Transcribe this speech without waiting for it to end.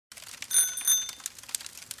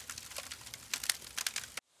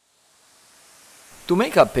To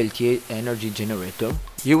make a peltier energy generator,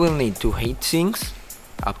 you will need two heat sinks,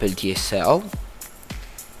 a peltier cell,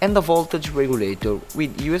 and a voltage regulator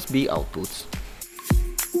with USB outputs.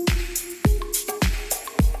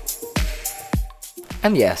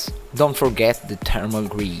 And yes, don't forget the thermal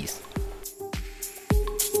grease.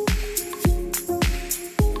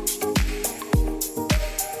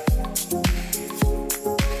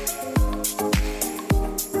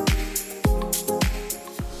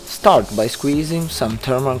 Start by squeezing some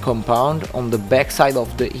thermal compound on the backside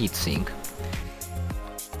of the heatsink.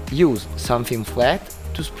 Use something flat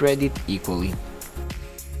to spread it equally.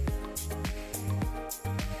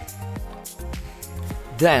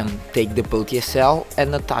 Then take the peltier cell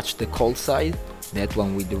and attach the cold side, that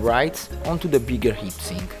one with the rights, onto the bigger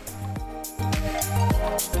heatsink.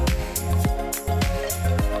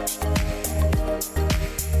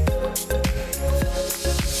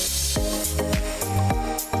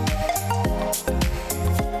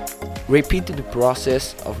 Repeat the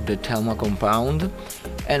process of the thermal compound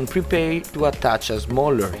and prepare to attach a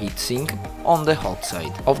smaller heatsink on the hot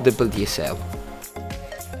side of the peltier cell.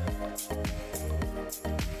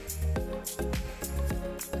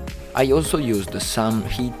 I also used some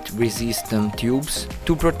heat-resistant tubes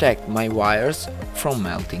to protect my wires from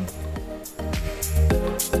melting.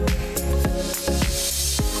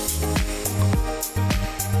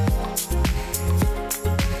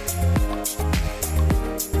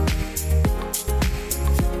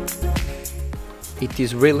 It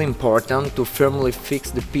is really important to firmly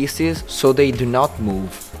fix the pieces so they do not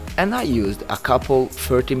move, and I used a couple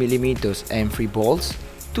 30mm M3 bolts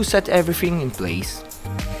to set everything in place.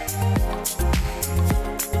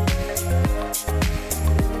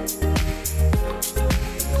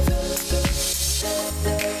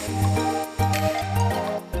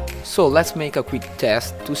 So let's make a quick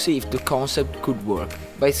test to see if the concept could work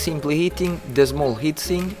by simply heating the small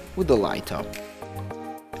heatsink with the lighter.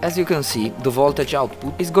 As you can see, the voltage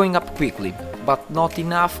output is going up quickly, but not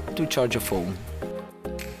enough to charge a phone.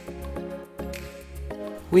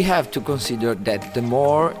 We have to consider that the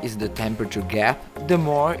more is the temperature gap, the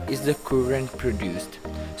more is the current produced.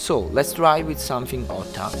 So let's try with something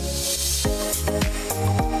hotter.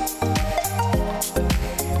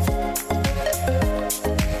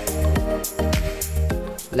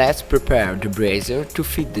 Let's prepare the brazier to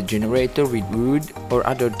feed the generator with wood or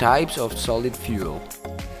other types of solid fuel.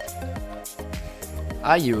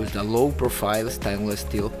 I used a low-profile stainless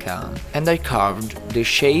steel can and I carved the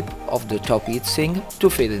shape of the top heatsink to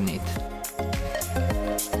fit in it.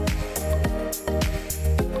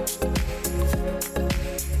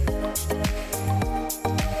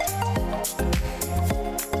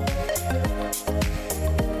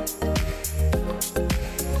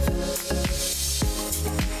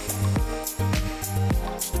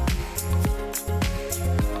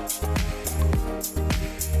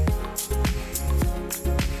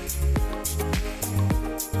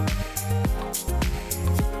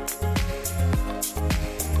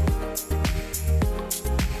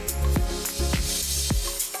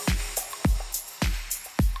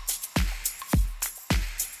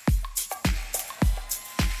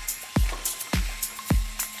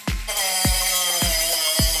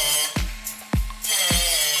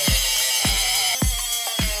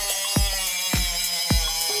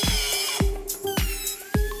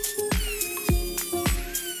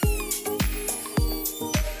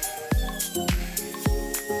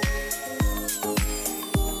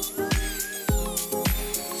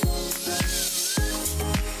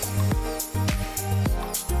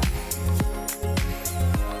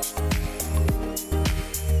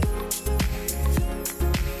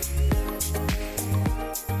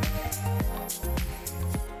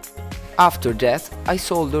 After that, I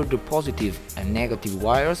soldered the positive and negative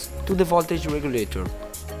wires to the voltage regulator.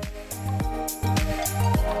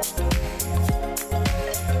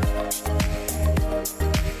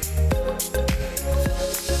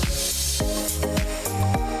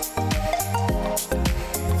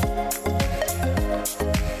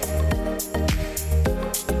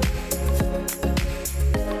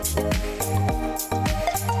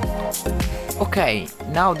 Okay,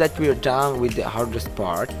 now that we are done with the hardest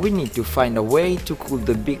part, we need to find a way to cool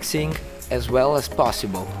the big sink as well as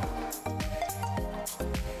possible.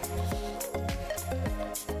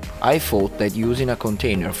 I thought that using a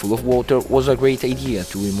container full of water was a great idea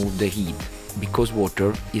to remove the heat, because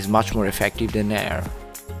water is much more effective than air.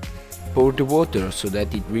 Pour the water so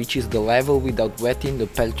that it reaches the level without wetting the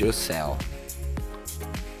peltier cell.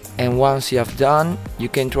 And once you have done, you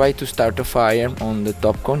can try to start a fire on the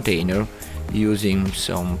top container using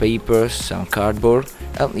some paper, some cardboard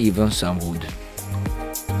and even some wood.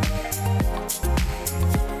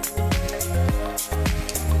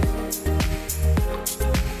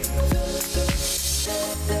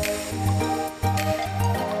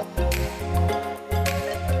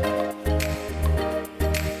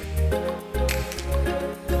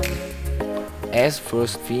 As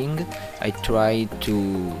first thing, I tried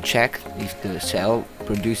to check if the cell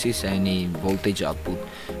produces any voltage output,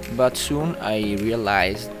 but soon I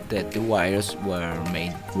realized that the wires were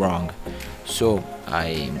made wrong. So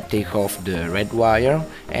I take off the red wire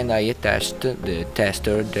and I attached the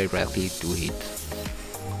tester directly to it.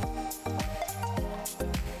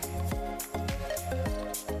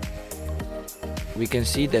 We can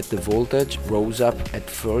see that the voltage rose up at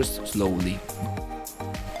first slowly,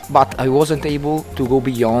 but I wasn't able to go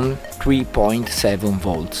beyond 3.7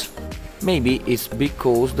 volts. Maybe it's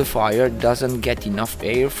because the fire doesn't get enough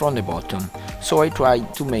air from the bottom, so I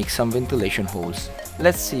tried to make some ventilation holes.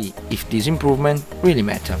 Let's see if this improvement really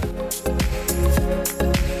matters.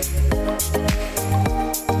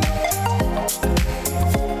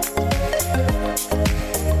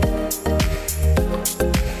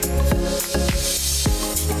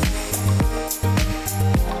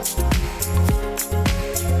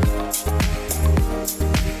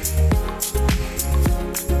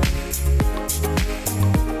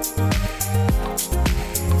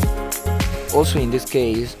 Also in this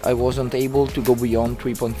case, I wasn't able to go beyond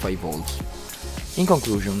 3.5 volts. In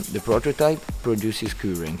conclusion, the prototype produces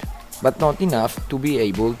current, but not enough to be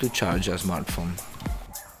able to charge a smartphone.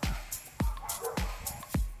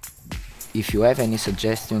 If you have any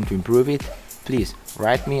suggestion to improve it, please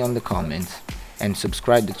write me on the comments and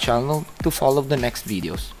subscribe the channel to follow the next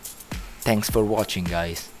videos. Thanks for watching,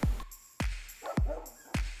 guys.